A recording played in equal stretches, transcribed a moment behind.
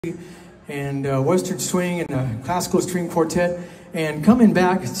and Western Swing and the Classical String Quartet. And coming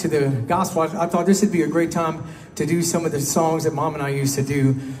back to the gospel, I thought this would be a great time to do some of the songs that Mom and I used to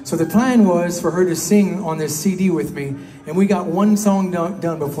do. So the plan was for her to sing on this CD with me, and we got one song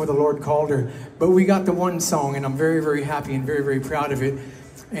done before the Lord called her. But we got the one song, and I'm very, very happy and very, very proud of it.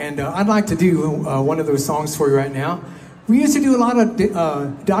 And I'd like to do one of those songs for you right now. We used to do a lot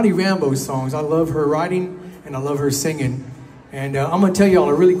of Dottie Rambo songs. I love her writing, and I love her singing. And I'm going to tell you all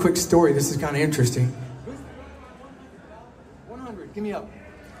a really quick story. This is kind of interesting. 100, give me up.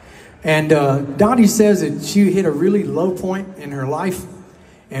 And Dottie says that she hit a really low point in her life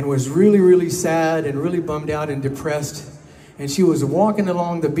and was really, really sad and really bummed out and depressed. And she was walking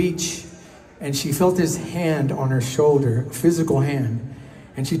along the beach, and she felt this hand on her shoulder, a physical hand.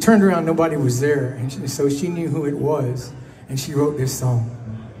 And she turned around, nobody was there. And so she knew who it was, and she wrote this song.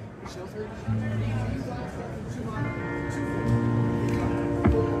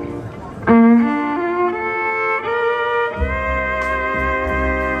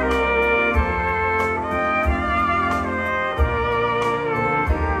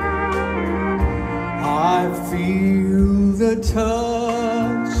 I feel the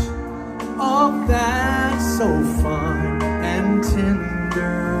touch of that so fine and tender.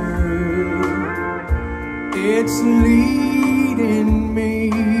 It's leading me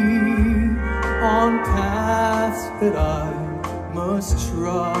on paths that I must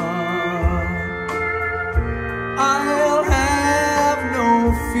trod. I'll have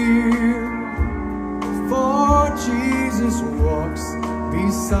no fear, for Jesus walks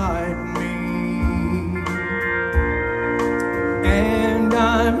beside me. And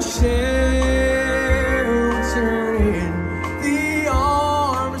I'm sheltered in the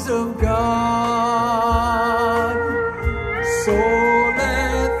arms of God. So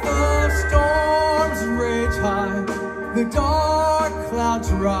let the storms rage high, the dark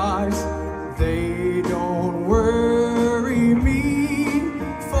clouds rise, they don't worry me,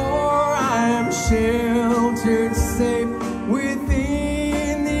 for I'm sheltered safe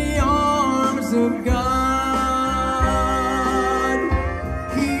within the arms of God.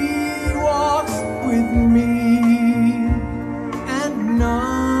 With me, and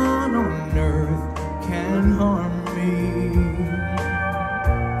none on earth can harm me,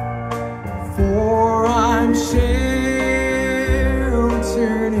 for I'm sheltered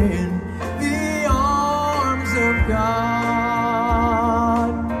in the arms of God.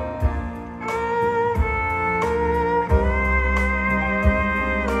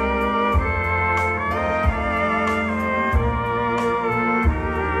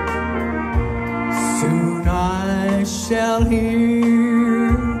 Soon I shall hear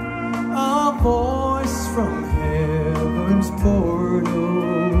a voice from heaven's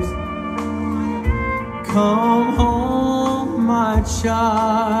portals. Come home, my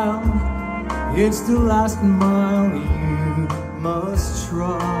child, it's the last mile you must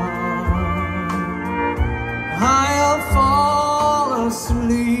try. I'll fall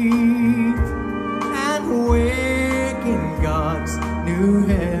asleep and wake in God's new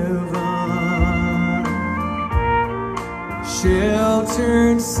heaven,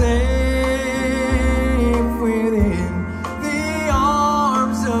 sheltered safe within the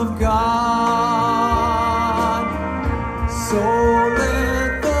arms of God. So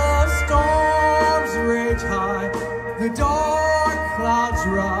let the storms rage high, the dark clouds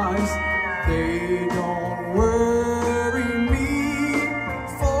rise, they don't worry me,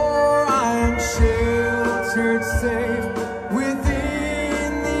 for I'm sheltered safe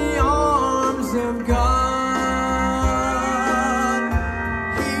within the arms of God.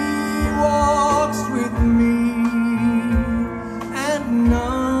 With me, and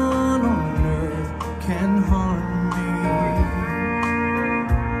none on earth can harm me,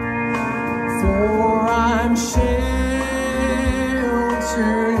 for I'm sheltered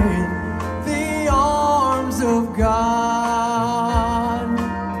in the arms of God.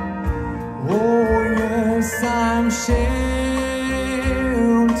 Oh yes, I'm sheltered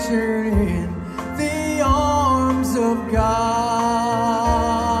in the arms of God.